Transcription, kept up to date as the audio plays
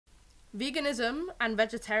Veganism and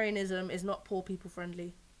vegetarianism is not poor people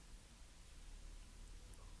friendly.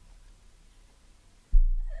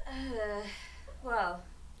 Well,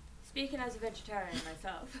 speaking as a vegetarian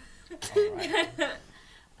myself.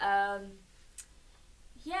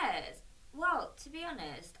 Yes. Well, to be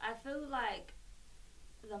honest, I feel like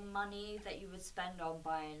the money that you would spend on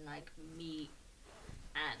buying like meat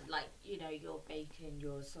and like, you know, your bacon,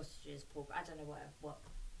 your sausages, pork, I don't know what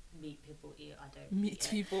meat people eat. I don't Meat eat it.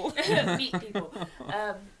 people. Meat people.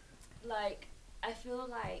 Like, I feel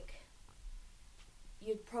like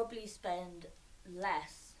you'd probably spend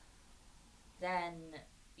less than,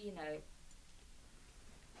 you know,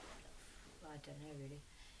 I don't know really.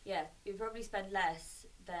 Yeah, you'd probably spend less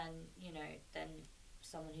than, you know, than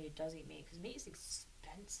someone who does eat meat, because meat is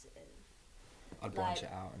expensive. I'd branch it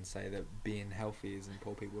out and say that being healthy isn't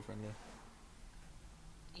poor people friendly.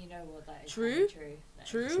 You know what, that is True. true. That is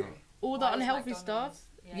True. All the Why is unhealthy McDonald's- stuff.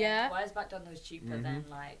 Yeah. Yeah. Why is McDonald's cheaper than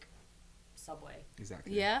like Subway?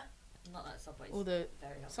 Exactly. Yeah. Not that Subway's All the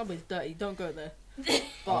very healthy. Subway's dirty. Don't go there.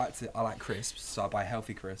 I like crisps, so I buy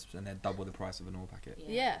healthy crisps and they're double the price of a normal packet.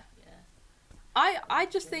 Yeah. Yeah. I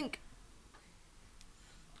just think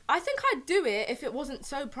I'd do it if it wasn't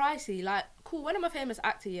so pricey. Like, cool, when I'm a famous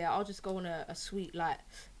actor, yeah, I'll just go on a sweet, like,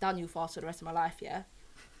 Daniel fast for the rest of my life, yeah?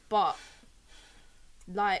 But,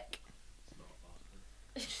 like...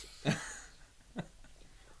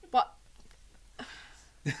 but...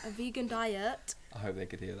 a vegan diet... I hope they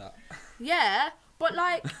could hear that. Yeah, but,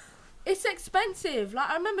 like, it's expensive. Like,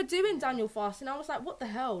 I remember doing Daniel fasting, I was like, what the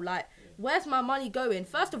hell? Like, where's my money going?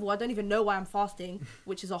 First of all, I don't even know why I'm fasting,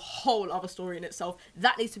 which is a whole other story in itself.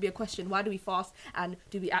 That needs to be a question. Why do we fast? And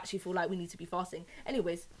do we actually feel like we need to be fasting?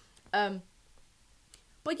 Anyways, but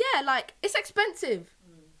yeah, like, it's expensive.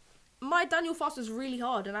 My Daniel fast was really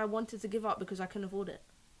hard and I wanted to give up because I couldn't afford it.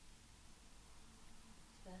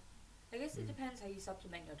 I guess it depends how you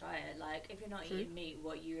supplement your diet. Like, if you're not True. eating meat,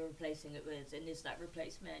 what you're replacing it with, and is that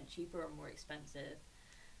replacement cheaper or more expensive?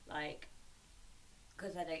 Like,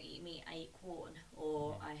 because I don't eat meat, I eat corn,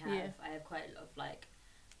 or I have quite a lot of like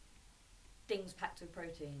things packed with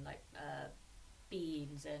protein, like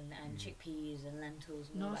beans and chickpeas and lentils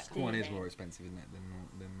and all that. Nasty. Kind Corn of is thing. more expensive, isn't it,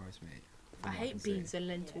 than most meat? I from what hate can see. beans and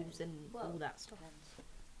lentils and Well, all that stuff. depends.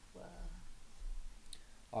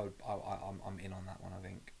 Well, I'm in on that one, I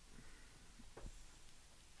think.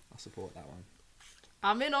 I support that one.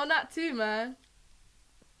 I'm in on that too, man.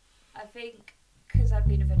 I think because I've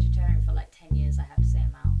been a vegetarian for like 10 years, I have to say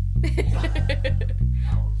I'm out.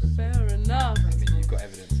 Fair enough. I mean, you've got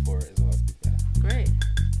evidence for it as well, to be fair. Great.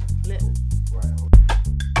 Lit.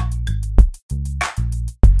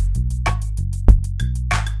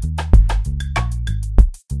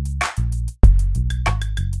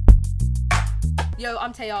 Yo,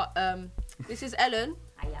 I'm Taya. This is Ellen.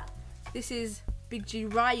 Hiya. This is Big G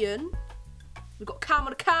Ryan. We've got Cam on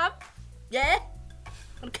the cam. Yeah?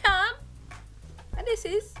 On the cam. And this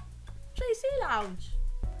is JC Lounge.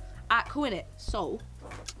 Alright, cool, innit? So,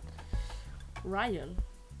 Ryan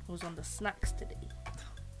was on the snacks today.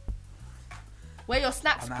 Where your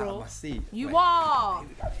snacks, I'm out bro? of my seat. You Wait. are. Here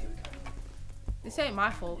we go. This ain't my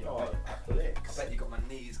fault. I bet you got my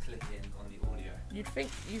knees clicking on the audio. You'd think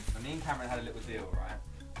you've... And me and Cameron had a little deal, right?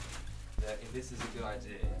 That if this is a good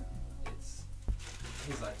idea, it's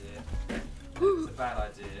his idea. If it's a bad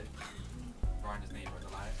idea, Ryan doesn't even the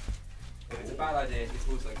light. If it's a bad idea, it's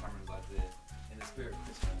also Cameron's idea. In the spirit of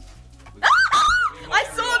Christmas. we want I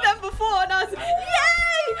saw everyone- them before and I was yay!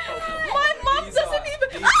 My mum These doesn't are-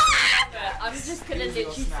 even... these I'm just gonna These are your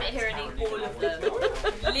literally sit snacks, here and Cameron, eat you all can of have them. one.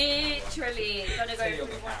 Literally, gonna go Say you're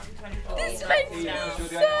through the 1 cam. to 24. This Eat makes them me now. You're the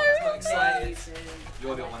so only one that's not excited. Amazing.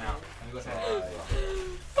 You're the odd one out. And you've got to say,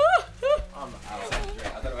 I'm out.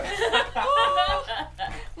 I don't know.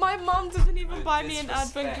 My mum doesn't even The buy me an advent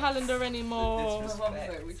disrespect. calendar The anymore.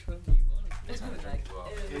 disrespect. Which one do you want? It's had a drink as well,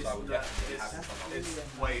 which I would definitely have some of.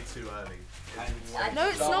 It's way too early. And No,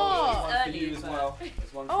 it's Joel, not. There's one for you as well.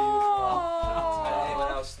 There's one for you as well. And anyone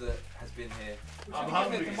Oh. else that has been here. I'm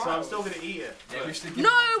hungry, so I'm still gonna eat it. Yeah, we should give No,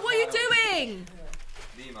 them what are you some doing?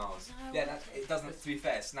 The emails. Yeah, it doesn't. To be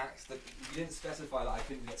fair, snacks. You didn't specify that I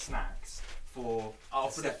couldn't get snacks for Oh,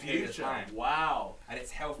 a for the set period of future. time. Wow. And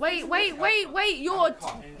it's healthy. Wait, It's wait, healthy. wait, wait,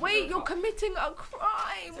 Wait, you're committing a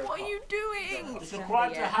crime. What are you doing? It's a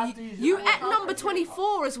crime to have these. You at number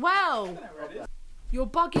 24 as well. You're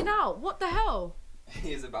bugging out. What the hell?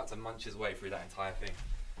 He is about to munch his way through that entire thing.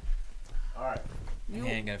 Alright, And he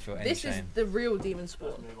ain't gonna feel any This is shame. the real demon let's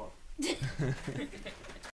sport. move on.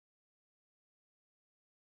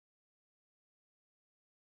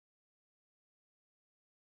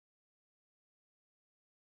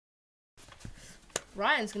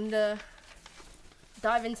 Ryan's gonna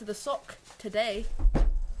dive into the sock today.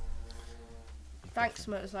 Thanks,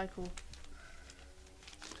 motorcycle.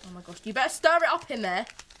 Oh my gosh, you better stir it up in there.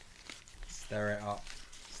 Stirring it up.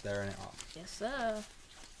 Yes, sir.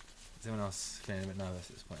 Is anyone else feeling a bit nervous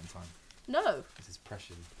at this point in time? No. This is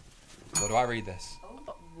pressure. So do I read this?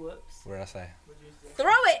 Oh, whoops. What did I say?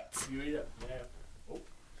 Throw it! You eat it. Yeah. Oh.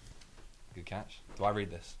 Good catch. Do I read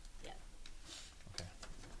this? Yeah. Okay.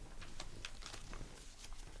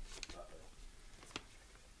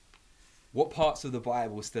 What parts of the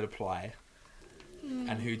Bible still apply,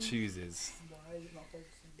 and who chooses?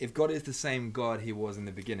 If God is the same God he was in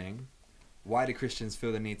the beginning, why do Christians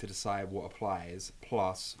feel the need to decide what applies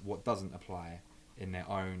plus what doesn't apply in their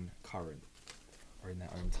own current or in their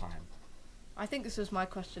own time? I think this was my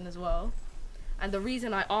question as well. And the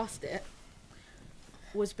reason I asked it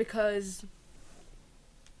was because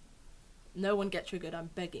no one get triggered, I'm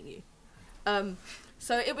begging you.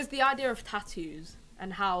 So it was the idea of tattoos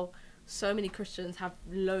and how so many Christians have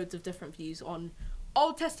loads of different views on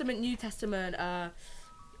Old Testament, New Testament.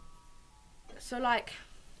 So like,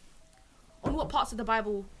 on what parts of the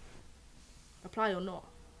Bible apply or not.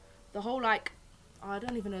 The whole like, I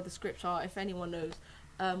don't even know the scripture, if anyone knows,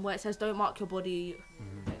 where it says don't mark your body.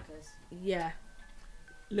 Leviticus. Yeah.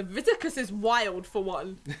 Leviticus is wild for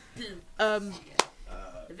one.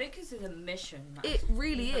 Leviticus is a mission. It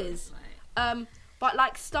really is. Like, But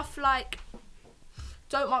like stuff like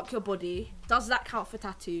don't mark your body, does that count for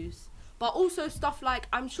tattoos? But also stuff like,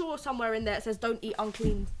 I'm sure somewhere in there it says don't eat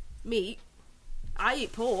unclean meat. I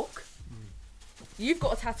eat pork. You've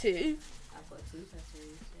got a tattoo. I've got 2 tattoos.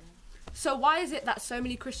 Yeah. So why is it that so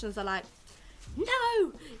many Christians are like,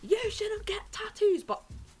 no, you shouldn't get tattoos? But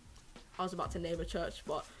I was about to name a church,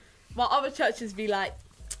 but other churches be like,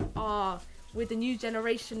 with the new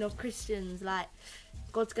generation of Christians, like,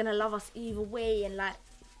 God's gonna love us either way, and like,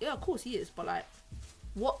 yeah, of course he is, but like,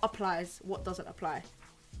 what applies, what doesn't apply?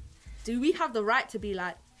 Do we have the right to be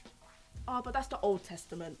like, but that's the Old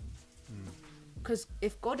Testament? Because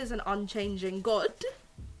if God is an unchanging God,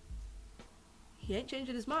 he ain't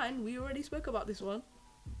changing his mind. We already spoke about this one.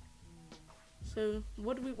 So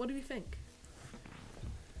what do we think?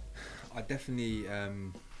 I definitely,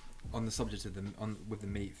 on the subject of with the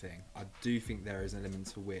meat thing, I do think there is an element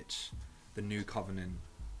to which the new covenant,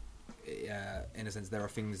 in a sense, there are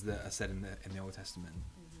things that are said in the Old Testament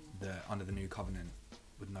that under the new covenant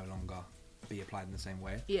would no longer be applied in the same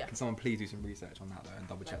way. Yeah. Can someone please do some research on that though and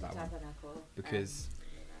double check Like that one, tabernacle, because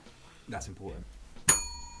that's important.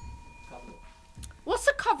 What's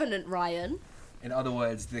a covenant, Ryan? In other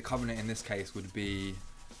words, the covenant in this case would be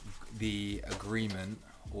the agreement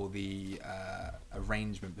or the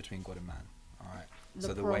arrangement between God and man. All right. The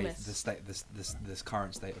so the promise. way the state, this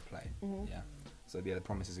current state of play. Yeah. So yeah, the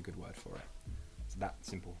promise is a good word for it. So that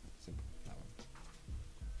simple. That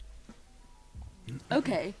one.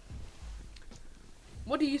 Okay.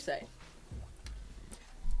 What do you say?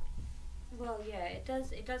 Well, yeah, it does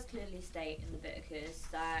clearly state in Leviticus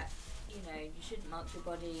that, you know, you shouldn't mark your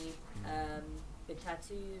body with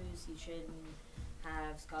tattoos, you shouldn't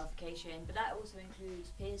have scarification, but that also includes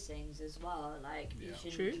piercings as well. Like, Yeah.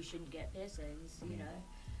 you shouldn't get piercings, you know.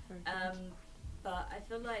 But I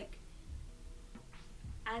feel like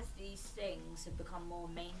as these things have become more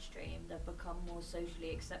mainstream, they've become more socially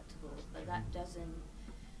acceptable, but that doesn't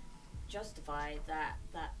justify that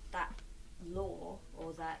law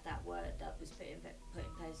or that word that was put in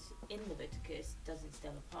place in Leviticus doesn't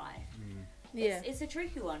still apply. Yeah. It's a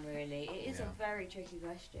tricky one, really. It is Yeah. a very tricky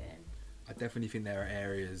question. I definitely think there are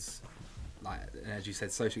areas, like, and as you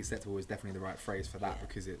said, socially acceptable is definitely the right phrase for that, Yeah.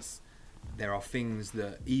 because there are things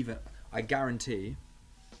that even, I guarantee,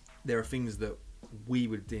 there are things that we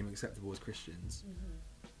would deem acceptable as Christians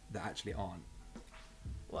that actually aren't.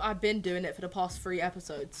 Well, I've been doing it for the past 3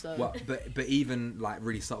 episodes, so Well, but even like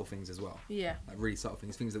really subtle things as well. yeah. Like really subtle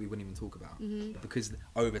things that we wouldn't even talk about. But because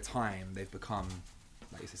over time they've become,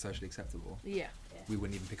 like you say, socially acceptable, Yeah. we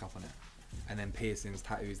wouldn't even pick up on it. And then piercings,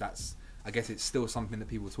 tattoos, that's, I guess it's still something that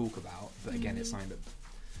people talk about, but again, it's something that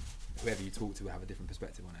whoever you talk to will have a different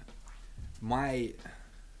perspective on it.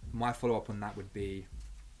 My follow-up on that would be,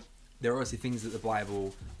 there are obviously things that the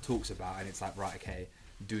Bible talks about, and it's like, right, okay,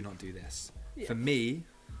 do not do this. Yeah. For me,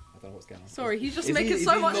 I don't know what's going on. Sorry, he's just Is making he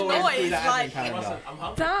so much gnawing through noise. that Like, advent calendar? I'm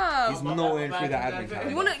hungry. damn. He's gnawing through that advent calendar.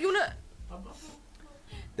 You wanna?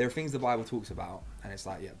 There are things the Bible talks about, and it's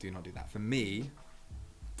like, yeah, do not do that. For me,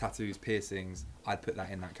 tattoos, piercings, I'd put that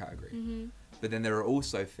in that category. But then there are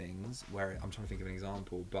also things where, I'm trying to think of an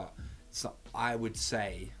example, but I would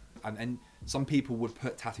say, and some people would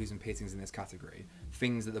put tattoos and piercings in this category,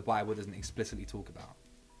 things that the Bible doesn't explicitly talk about.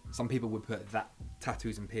 Some people would put that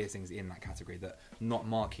tattoos and piercings in that category, that not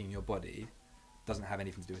marking your body doesn't have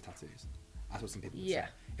anything to do with tattoos. That's what some people would say.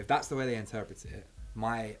 If that's the way they interpret it,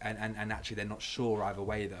 and actually they're not sure either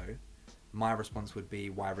way though, my response would be,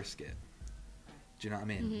 why risk it? Do you know what I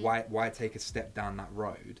mean? Mm-hmm. Why take a step down that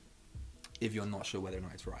road if you're not sure whether or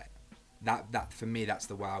not it's right? That for me, that's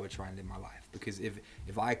the way I would try and live my life. Because if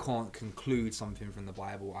I can't conclude something from the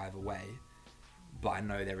Bible either way, but I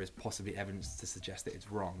know there is possibly evidence to suggest that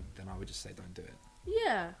it's wrong, then I would just say don't do it.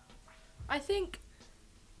 Yeah. I think...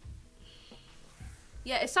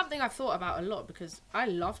 Yeah, it's something I've thought about a lot because I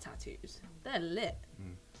love tattoos. They're lit.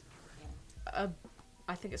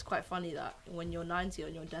 I think it's quite funny that when you're 90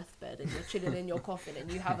 on your deathbed and you're chilling in your coffin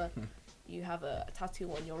and you have a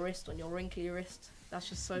tattoo on your wrist, on your wrinkly wrist. That's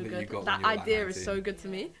just so good. That idea is so good to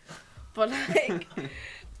me. But like,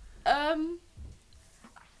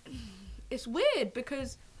 it's weird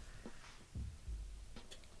because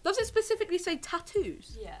does it specifically say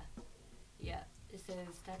tattoos? Yeah. It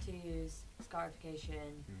says tattoos,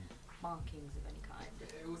 scarification, markings of any kind.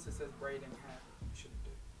 It also says braiding hair. You shouldn't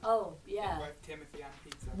do. Oh, yeah. Both Timothy and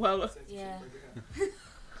Peter. Well, it says you shouldn't braid your hair.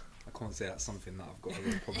 I can't say that's something that I've got a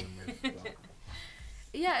real problem with. But...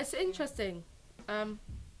 Yeah, it's interesting. Can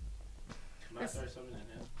I throw something in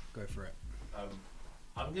here? Go for it.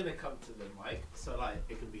 I'm gonna come to the mic so like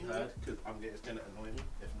it can be heard because it's gonna annoy me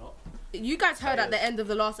if not. You guys heard at the end of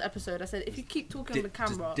the last episode, I said if you keep talking on the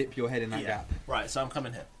camera, just dip your head in that gap. Right, so I'm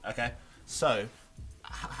coming here. Okay, so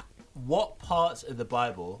what parts of the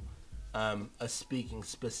Bible are speaking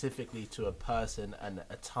specifically to a person and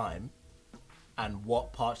a time, and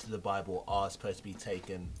what parts of the Bible are supposed to be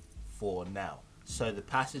taken for now? So the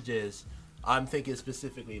passages I'm thinking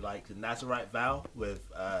specifically like the Nazarite vow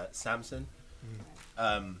with Samson.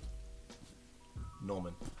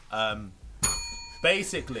 Norman.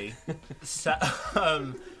 Basically,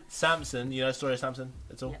 Samson, you know the story of Samson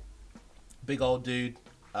at all? Yeah. Big old dude,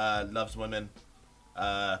 loves women,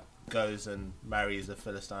 goes and marries a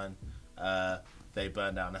Philistine. They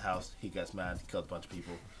burn down the house. He gets mad, kills a bunch of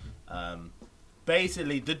people.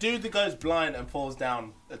 Basically, the dude that goes blind and falls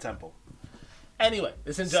down a temple. Anyway,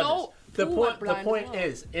 it's in Judges. The point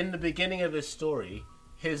is, in the beginning of his story,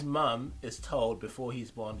 his mum is told before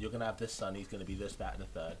he's born, you're going to have this son, he's going to be this, that, and the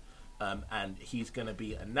third. And he's going to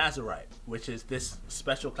be a Nazarite, which is this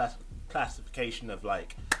special classification of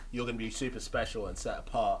like, you're going to be super special and set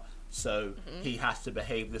apart. So he has to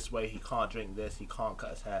behave this way, he can't drink this, he can't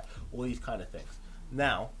cut his hair, all these kind of things.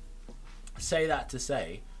 Now, say that to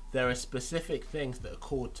say, there are specific things that are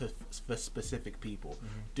called for specific people.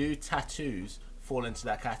 Do tattoos fall into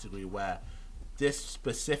that category where this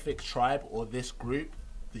specific tribe or this group,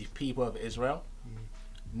 the people of Israel,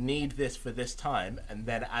 need this for this time, and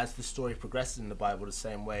then as the story progresses in the Bible, the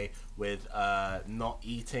same way with not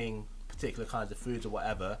eating particular kinds of foods or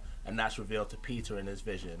whatever, and that's revealed to Peter in his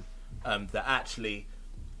vision, that actually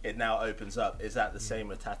it now opens up. Is that the same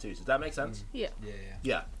with tattoos? Does that make sense? Yeah.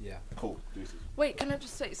 Yeah. Cool. Wait, can I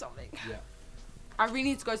just say something? Yeah. I really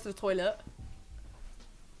need to go to the toilet.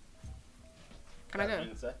 Can I go? In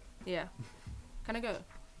a sec? Yeah. Can I go?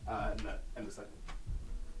 No, in a second.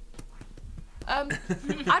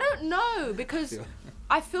 I don't know because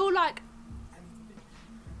I feel like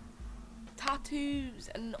tattoos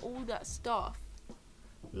and all that stuff,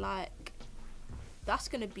 like that's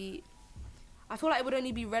gonna be. I feel like it would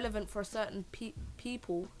only be relevant for a certain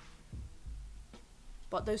people,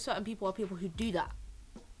 but those certain people are people who do that.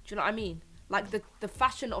 Do you know what I mean? Like the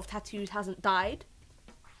fashion of tattoos hasn't died.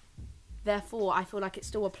 Therefore, I feel like it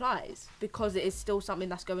still applies because it is still something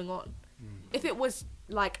that's going on. If it was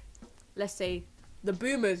like, let's say, the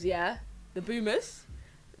boomers, the boomers,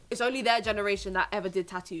 it's only their generation that ever did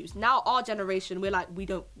tattoos. Now our generation, we're like, we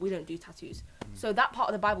don't do tattoos. So that part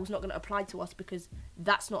of the Bible is not going to apply to us because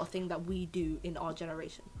that's not a thing that we do in our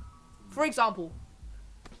generation. For example,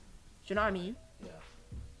 do you know what I mean? Yeah.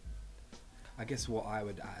 I guess what I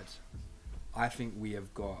would add, I think we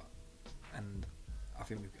have got, and I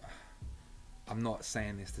think we've got, I'm not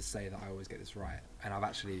saying this to say that I always get this right, and I've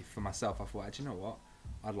actually, for myself, I thought, you know what,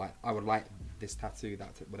 I would like this tattoo,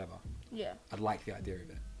 whatever. Yeah. I'd like the idea of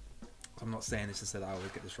it. I'm not saying this to say that I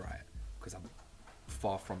always get this right, because I'm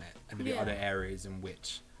far from it, and there'll be other areas in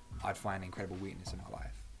which I'd find incredible weakness in my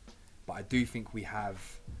life. But I do think we have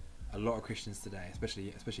a lot of Christians today,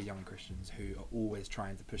 especially young Christians, who are always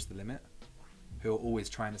trying to push the limit, who are always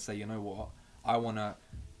trying to say, you know what, I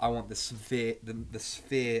want the sphere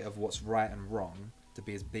of what's right and wrong to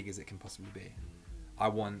be as big as it can possibly be. I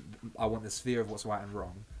want the sphere of what's right and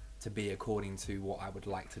wrong to be according to what I would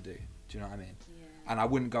like to do. Do you know what I mean? Yeah. And I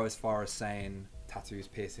wouldn't go as far as saying tattoos,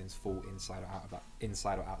 piercings fall inside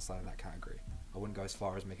or outside of that category. I wouldn't go as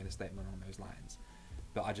far as making a statement on those lines.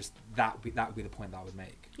 But I just that would be the point that I would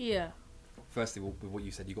make. Yeah. Firstly, with what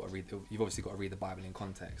you said, you've obviously got to read the Bible in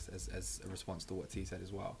context as a response to what T said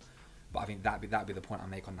as well. But I think that'd be the point I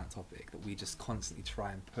make on that topic, that we just constantly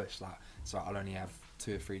try and push like, so I'll only have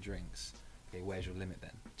 2 or 3 drinks. Okay, where's your limit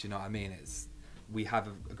then? Do you know what I mean? We have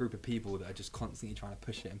a group of people that are just constantly trying to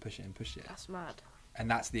push it and push it and push it. That's mad.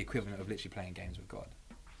 And that's the equivalent of literally playing games with God,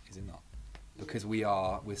 is it not? Because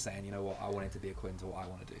we're saying, you know what, I want it to be according to what I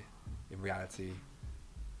want to do. In reality,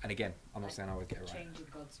 and again, I'm not saying I always get it right. Changing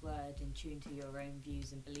God's word in tune to your own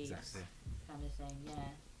views and beliefs, Exactly. kind of thing.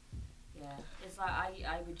 Yeah. It's like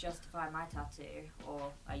I would justify my tattoo,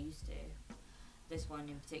 or I used to. This one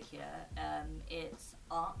in particular, it's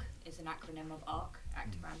ARC. It's an acronym of ARC,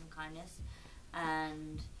 Act of Random Kindness,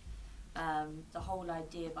 and the whole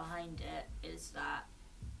idea behind it is that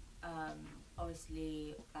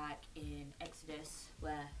obviously back in Exodus,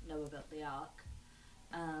 where Noah built the ark,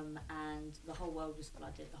 and the whole world was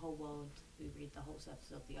flooded. The whole world, we read, the whole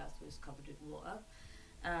surface of the earth was covered with water,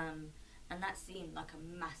 and that seemed like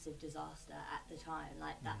a massive disaster at the time.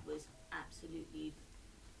 Like that was absolutely,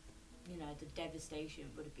 you know, the devastation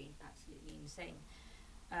would have been absolutely insane.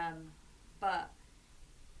 But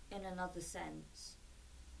in another sense,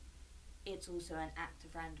 it's also an act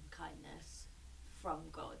of random kindness from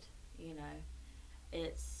God. You know,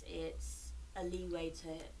 it's a leeway to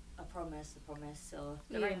a promise, or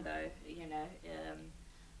the rainbow. You know,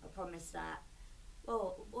 a promise that,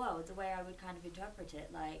 well, the way I would kind of interpret it,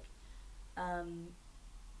 like,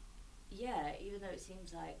 yeah, even though it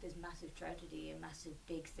seems like there's massive tragedy, a massive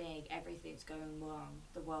big thing, everything's going wrong,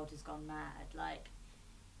 the world has gone mad, like,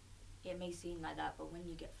 it may seem like that, but when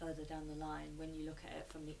you get further down the line, when you look at it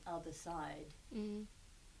from the other side,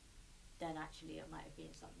 then actually it might have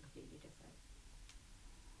been something completely different.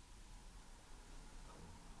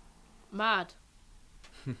 Mad.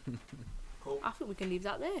 Cool. I think we can leave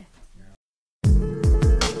that there.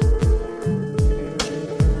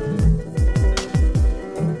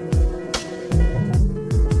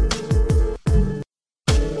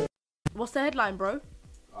 What's the headline, bro?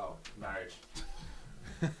 Oh, marriage.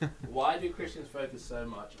 Why do Christians focus so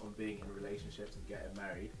much on being in relationships and getting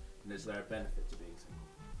married? And is there a benefit to being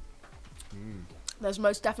single? There's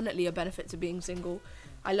most definitely a benefit to being single.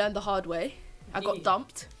 I learned the hard way. I got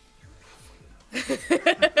dumped.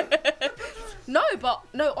 No,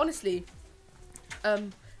 honestly,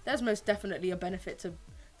 there's most definitely a benefit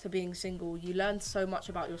to being single. You learn so much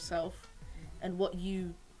about yourself and what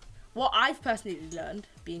I've personally learned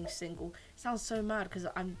being single. It sounds so mad because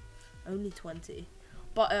I'm only 20,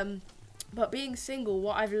 but being single,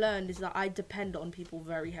 what I've learned is that I depend on people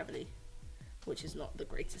very heavily, which is not the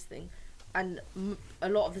greatest thing, and a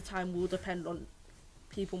lot of the time will depend on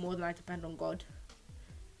people more than I depend on God.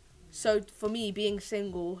 So for me, being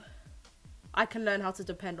single, I can learn how to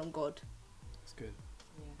depend on God. That's good.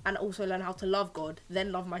 Yeah. And also learn how to love God,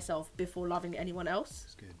 then love myself before loving anyone else.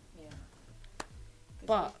 That's good. Yeah.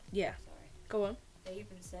 But yeah, Sorry. go on. They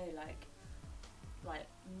even say like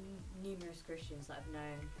numerous Christians that I've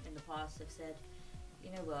known in the past have said, you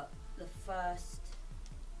know what, the first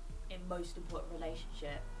and most important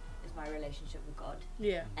relationship is my relationship with God,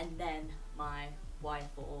 Yeah. and then my wife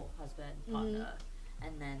or husband, partner,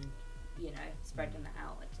 and then, you know, spreading it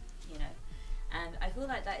out, you know. And I feel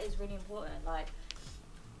like that is really important. Like,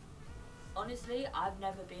 honestly, I've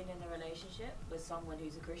never been in a relationship with someone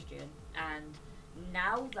who's a Christian, and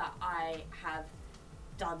now that I have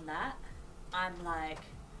done that, I'm like,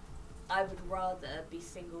 I would rather be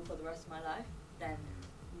single for the rest of my life than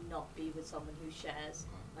not be with someone who shares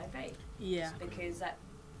my faith. Yeah. Because that,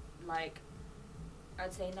 like,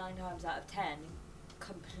 I'd say 9 times out of 10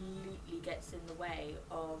 completely gets in the way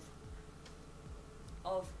of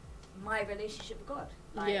my relationship with God.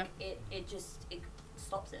 Like, Yeah. it just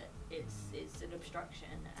stops it. It's an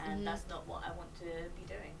obstruction, and that's not what I want to be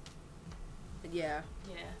doing. Yeah.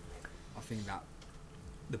 Yeah. I think that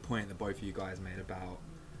the point that both of you guys made about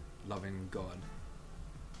loving God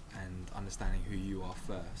and understanding who you are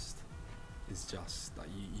first is just like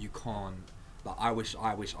you can't. Like, I wish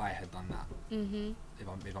I had done that. If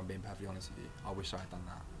I'm being perfectly honest with you, I wish I had done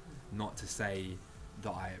that. Not to say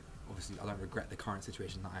that I don't regret the current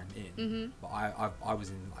situation that I'm in, but I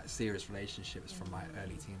was in like serious relationships from my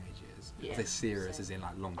early teenage years. Yeah. I say serious as in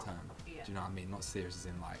like long term. Yeah. Do you know what I mean? Not serious as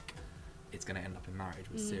in like it's going to end up in marriage,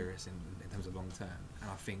 but serious in terms of long term. And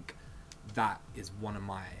I think that is one of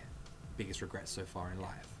my biggest regrets so far in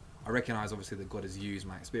life. I recognise obviously that God has used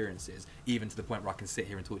my experiences, even to the point where I can sit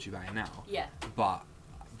here and talk to you about it now. Yeah. But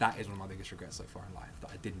that is one of my biggest regrets so far in life, that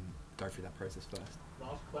I didn't go through that process first.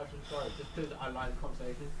 Last question, sorry, just because I like the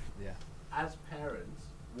conversation. Yeah. As parents,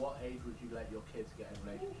 what age would you let your kids get in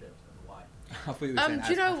relationships and why? I thought you were saying Do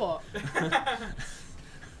you know what?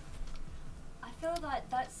 I feel like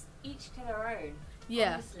that's each to their own.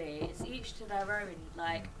 Yeah. Honestly, it's each to their own.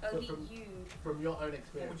 Like, So only from- you. From your own What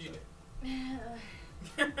experience. would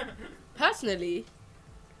you do? Personally,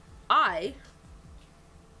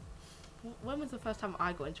 when was the first time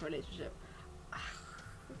I got into a relationship?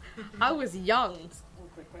 I was young,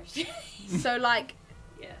 Awkward question. so like,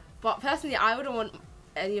 Yeah. but personally, I wouldn't want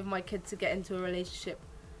any of my kids to get into a relationship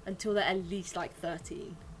until they're at least like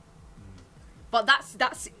 13. But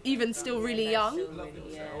that's even still really Yeah, young. that's still Love really,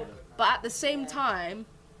 people say yeah. older. But at the same Yeah. time,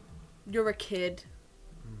 you're a kid.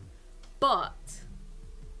 But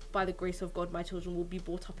by the grace of God, my children will be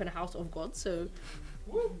brought up in a house of God, so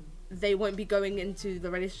they won't be going into the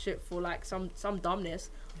relationship for like some dumbness.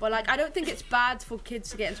 But like, I don't think it's bad for kids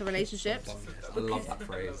to get into relationships. I love that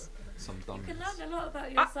phrase. Some You dumbness. can learn a lot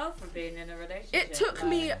about yourself from being in a relationship. It took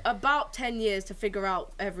me like- about 10 years to figure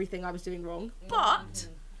out everything I was doing wrong, but Mhm.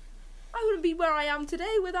 I wouldn't be where I am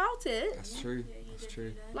today without it. That's true. Yeah, you That's did true.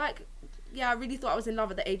 do that. Like, yeah, I really thought I was in love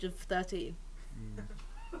at the age of 13.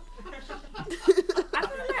 I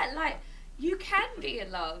feel like you can be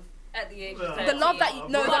in love at the age of The 13. The love that you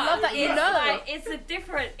know, the but love that you it's know. like, it's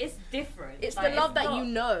different. It's Like, the love that not- you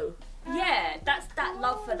know. Yeah, that's that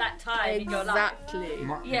love for that time in your life.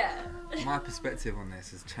 Exactly. Yeah. My perspective on this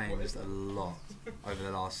has changed a lot over the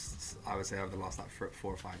last, I would say, over the last like 4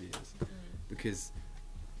 or 5 years, because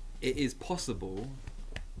it is possible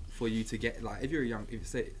for you to get like, if you're a young, if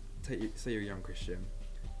say you're a young Christian,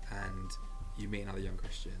 and you meet another young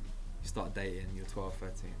Christian, you start dating, you're 12,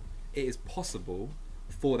 13. It is possible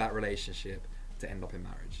for that relationship to end up in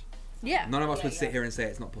marriage. Yeah. None of us Yeah, would sit yeah. here and say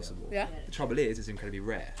it's not possible. Yeah. The trouble is, it's incredibly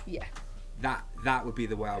rare. Yeah. That would be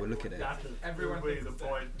the way I would look at it. That's Everyone really thinks the it's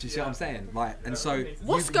point. Do you see what I'm saying? Like, and so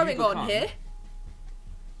What's you going on become- here?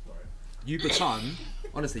 You become,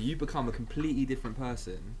 honestly, you become a completely different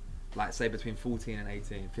person. Like, say between 14 and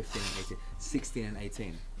 18, 15 and 18, 16 and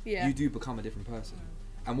 18. Yeah. You do become a different person.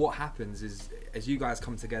 And what happens is, as you guys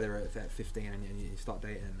come together at 15 and you start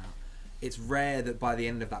dating and that, it's rare that by the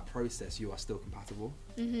end of that process you are still compatible.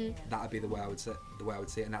 Mm-hmm. That would be the way I would say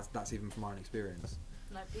it, and that's even from my own experience.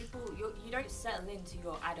 Like people, you don't settle into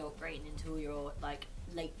your adult brain until you're like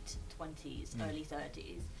late 20s, early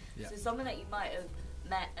 30s. Yeah. So someone that you might have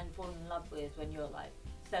met and fallen in love with when you're like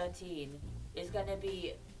 13 is going to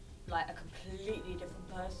be like a completely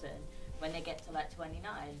different person when they get to like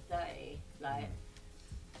 29, 30. Like,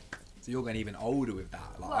 So you're going even older with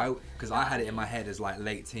that, like, Well, because I had it in my head as like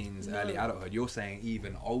late teens, No. early adulthood. You're saying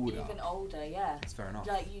even older. even older, yeah. That's fair enough.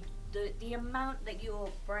 Like the amount that your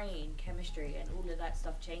brain chemistry and all of that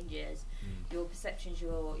stuff changes, your perceptions,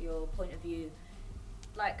 your point of view.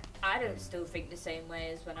 Like, I don't still think the same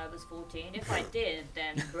way as when I was 14. If I did,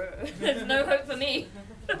 then bro, there's no hope for me.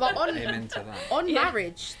 But Amen to that. on Yeah.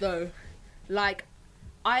 marriage though, like,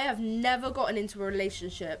 I have never gotten into a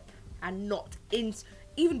relationship and not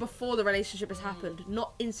even before the relationship has happened,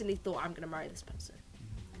 not instantly thought I'm gonna marry this person.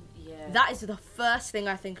 Yeah. That is the first thing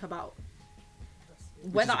I think about.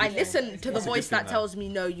 Whether is a I good listen thing. to the That's a good voice thing, that though. tells me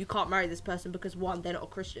no, you can't marry this person because one, they're not a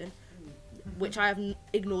Christian, which I have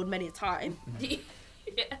ignored many a time. yeah.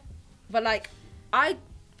 But like, I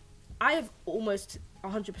have almost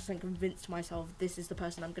 100% convinced myself this is the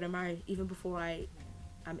person I'm gonna marry, even before I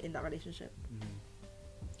am in that relationship.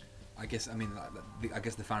 I guess, I mean, I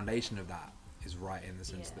guess the foundation of that is right in the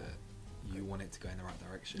sense Yeah. that you want it to go in the right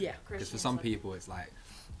direction. Yeah. Because for Christians some are- people, it's like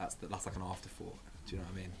that's like an afterthought. Do you know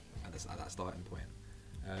what I mean? At that starting point.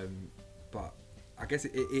 But I guess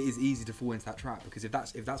it is easy to fall into that trap, because if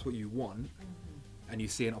that's what you want, and you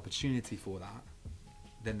see an opportunity for that,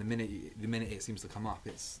 then the minute it seems to come up,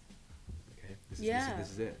 it's okay. This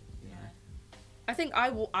is it. You know? I think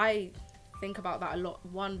I think about that a lot.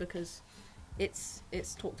 One, because it's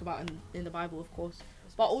talked about in the Bible, of course,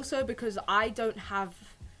 but also because I don't have.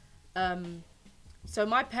 So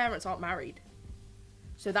my parents aren't married,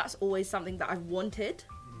 so that's always something that I've wanted.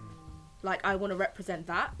 Like, I want to represent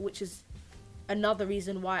that, which is another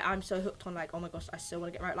reason why I'm so hooked on, like, oh my gosh, I still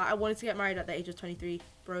want to get married. Like, I wanted to get married at the age of 23,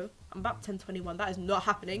 bro. I'm about 10, 21. That is not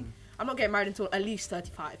happening. I'm not getting married until at least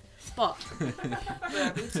 35. But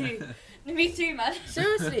Yeah, me too. Me too, man.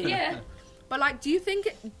 seriously, Yeah. But like, do you think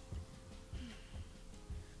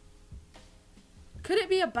could it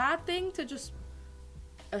be a bad thing to just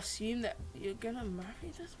assume that you're gonna marry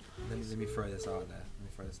this person? Let me throw this out there.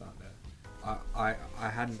 I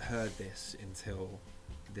hadn't heard this until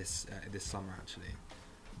this summer, actually.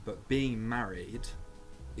 But being married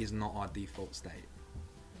is not our default state,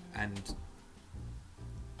 and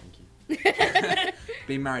thank you.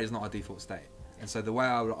 Being married is not our default state, and so the way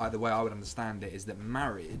I would understand it is that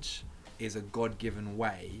marriage is a God-given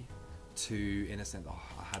way to, in a sense,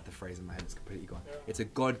 I had the phrase in my head, it's completely gone. It's a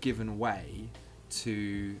God-given way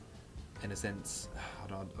to, in a sense,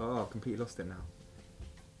 I completely lost it now.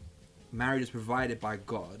 Marriage is provided by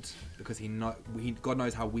God because God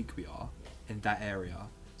knows how weak we are in that area.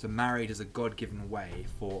 So marriage is a God-given way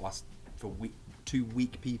for us, two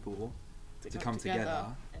weak people to come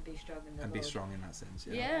together and be strong in the and Lord. be strong in that sense.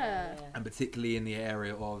 Yeah. And particularly in the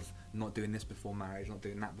area of not doing this before marriage, not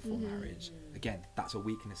doing that before marriage. Again, that's a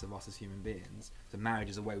weakness of us as human beings. So marriage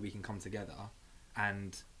is a way we can come together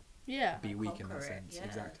and be weak in that Conquer it, sense. yeah.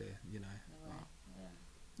 Exactly.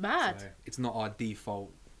 Mad. So it's not our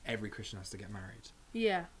default. Every Christian has to get married.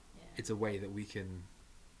 Yeah. It's a way that we can.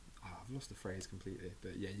 I've lost the phrase completely,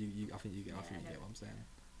 but yeah, I think you get what I'm saying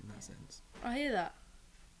in that sense. I hear that.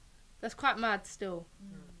 That's quite mad still.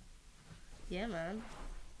 Yeah, man.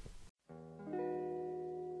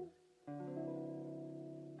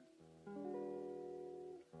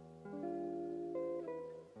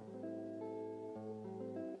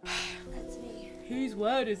 That's me. Whose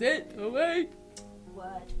word is it? Oh wait.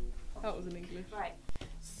 Word. That was in English. Right.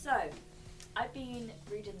 So, I've been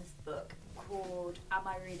reading this book called Am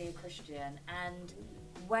I Really a Christian? And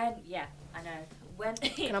when, yeah, I know. When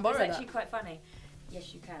Can I borrow it's actually that? quite funny.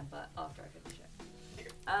 Yes, you can, but after I finish it.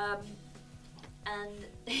 And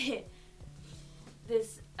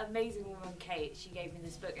this amazing woman, Kate, she gave me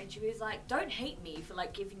this book, and she was like, "Don't hate me for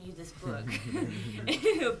like giving you this book,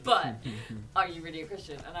 but are you really a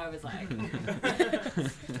Christian?" And I was like,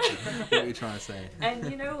 What are you trying to say? and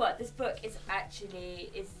you know what? This book is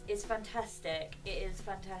actually is fantastic. It is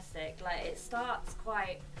fantastic. Like it starts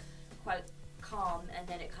quite calm, and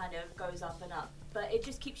then it kind of goes up and up. But it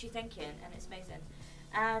just keeps you thinking, and it's amazing.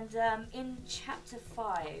 And in chapter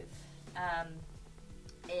 5,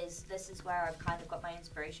 this is where I've kind of got my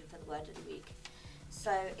inspiration for the word of the week.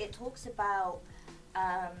 So it talks about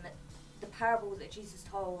the parable that Jesus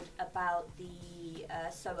told about the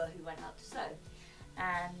sower who went out to sow.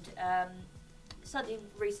 And something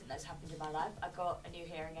recent that's happened in my life, I got a new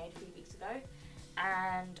hearing aid a few weeks ago,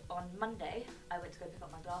 and on Monday I went to go pick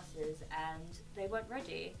up my glasses and they weren't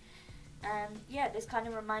ready. And yeah, this kind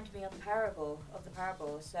of reminded me of the parable.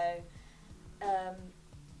 So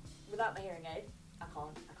without my hearing aid, I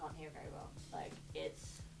can't hear very well. Like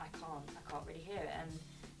I can't really hear it. And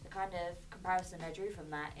the kind of comparison I drew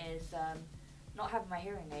from that is not having my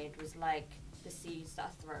hearing aid was like the seeds that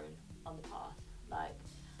are thrown on the path. Like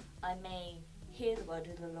I may hear the word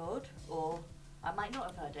of the Lord, or I might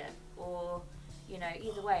not have heard it, or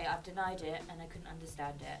either way I've denied it and I couldn't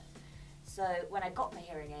understand it. So when I got my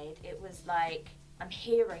hearing aid, it was like I'm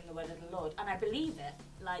hearing the word of the Lord and I believe it.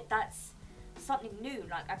 Like that's something new.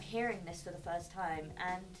 Like I'm hearing this for the first time,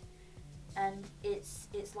 and it's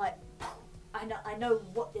like I know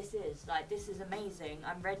what this is. Like this is amazing.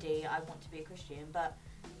 I'm ready. I want to be a Christian. But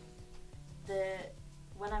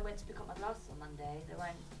when I went to pick up my glasses on Monday, they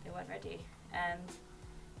weren't ready. And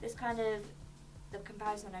this kind of the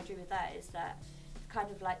comparison I drew with that is that it's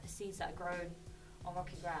kind of like the seeds that are grown on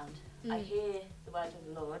rocky ground. I hear the word of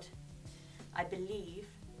the Lord, I believe,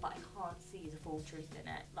 but I can't see the full truth in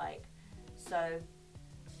it. Like, so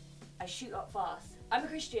I shoot up fast. I'm a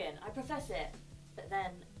Christian, I profess it, but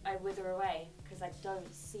then I wither away because I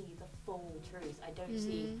don't see the full truth. I don't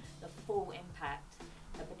see the full impact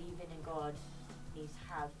that believing in God needs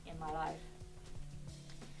to have in my life.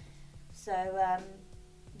 So,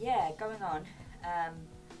 going on.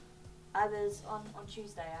 I was on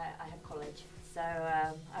Tuesday, I had college. So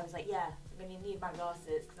I was like, yeah, I'm going to need my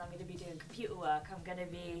glasses because I'm going to be doing computer work. I've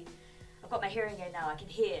got my hearing aid now, I can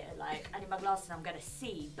hear. Like, I need my glasses and I'm going to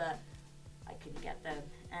see, but I couldn't get them.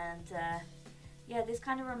 And this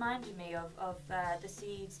kind of reminded me of the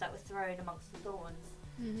seeds that were thrown amongst the thorns.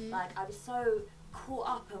 Like, I was so caught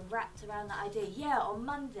up and wrapped around that idea. Yeah, on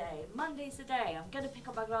Monday's the day, I'm going to pick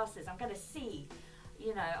up my glasses, I'm going to see,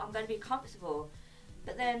 I'm going to be comfortable.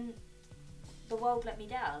 But then the world let me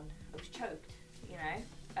down. I was choked,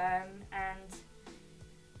 and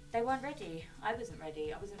they weren't ready. I wasn't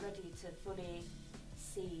ready. I wasn't ready to fully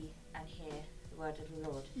see and hear the word of the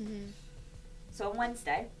Lord. So on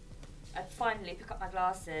Wednesday, I finally picked up my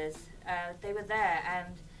glasses. They were there,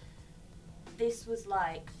 and this was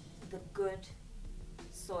like the good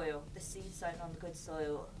soil, the seed sown on the good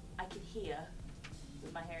soil. I can hear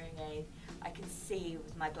with my hearing aid. I can see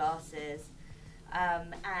with my glasses.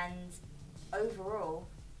 And overall,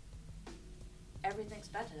 everything's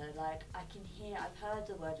better. Like, I can hear, I've heard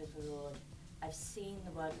the word of the Lord. I've seen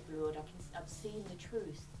the word of the Lord. I've seen the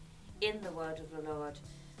truth in the word of the Lord,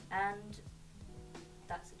 and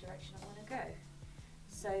that's the direction I want to go.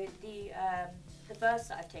 So the verse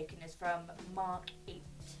that I've taken is from Mark 8-9.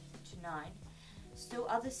 Still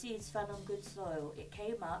other seeds fell on good soil. It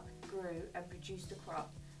came up, grew, and produced a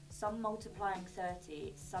crop, some multiplying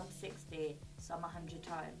 30, some 60, some 100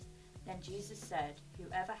 times. Then Jesus said,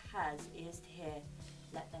 whoever has ears to hear,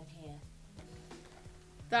 let them hear.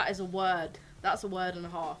 That is a word. That's a word and a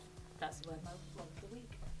half. That's the word of the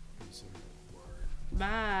week.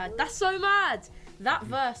 Mad. That's so mad. That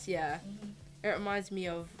verse, yeah. It reminds me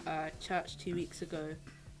of church 2 weeks ago.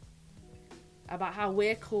 About how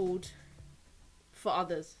we're called for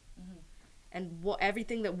others. And what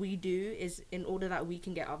everything that we do is in order that we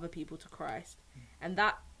can get other people to Christ. And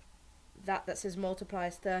that says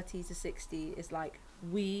multiplies 30 to 60 is like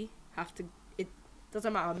we have to. It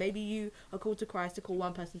doesn't matter. Maybe you are called to Christ to call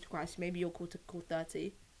one person to Christ. Maybe you're called to call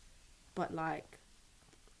 30. But like,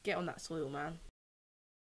 get on that soil, man.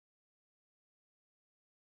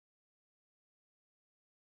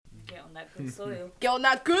 Get on that good soil. Get on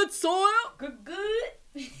that good soil.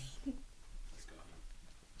 Good.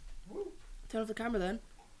 Turn off the camera then.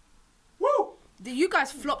 Woo! You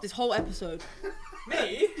guys flopped this whole episode.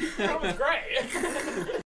 Me? That was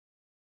great.